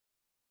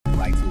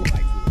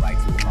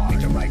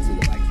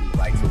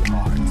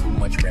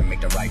trim,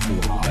 make the right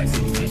too hard. Rack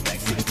City bitch, Rack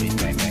City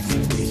bitch, Rack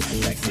City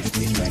bitch, Rack City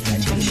bitch, Rack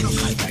City bitch, Rack City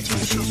bitch, Rack City bitch,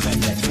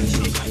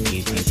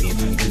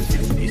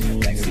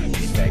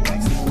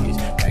 Rack City bitch,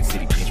 Rack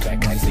City bitch,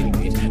 Rack City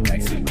bitch,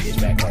 Rack City bitch, Rack City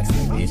bitch, Rack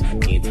City bitch,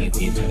 10, 10,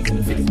 10,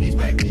 20, 50 bitch,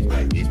 Rack bitch,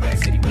 Rack bitch, Rack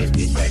City bitch,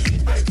 bitch, Rack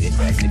bitch, Rack bitch,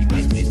 Rack City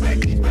bitch, bitch, Rack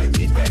bitch, Rack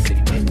bitch, Rack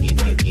City bitch, 10, 10,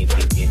 10, 10,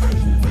 10, 20,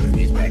 50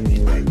 bitch, Rack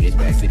bitch, Rack bitch,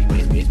 Rack City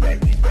bitch, bitch, Rack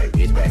bitch, Rack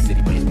bitch, Rack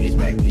City bitch, bitch,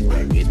 Rack bitch,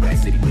 Rack bitch, Rack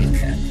City bitch.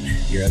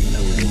 Girl, you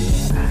know what it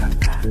is.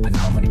 I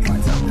know money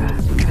pronto.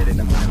 Get it in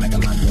the mind like a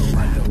Lonzo.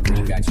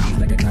 Green got cheese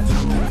like a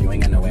nacho. You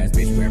ain't got no ass,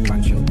 bitch, wear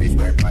poncho. Bitch,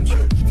 wear poncho.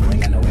 You ain't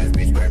got no ass,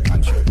 bitch, wear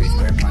poncho. Bitch,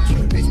 wear poncho.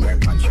 Bitch, wear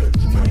poncho.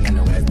 You ain't got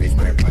no ass, bitch,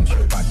 wear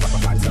poncho. Poncho.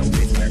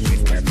 Bitch, wear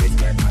poncho. Bitch,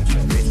 wear poncho.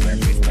 Bitch,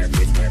 wear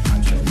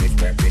poncho.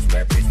 Bitch, wear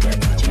poncho. Bitch,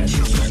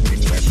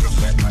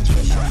 wear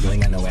poncho. You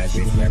ain't got no ass,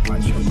 bitch, wear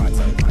poncho. Poncho.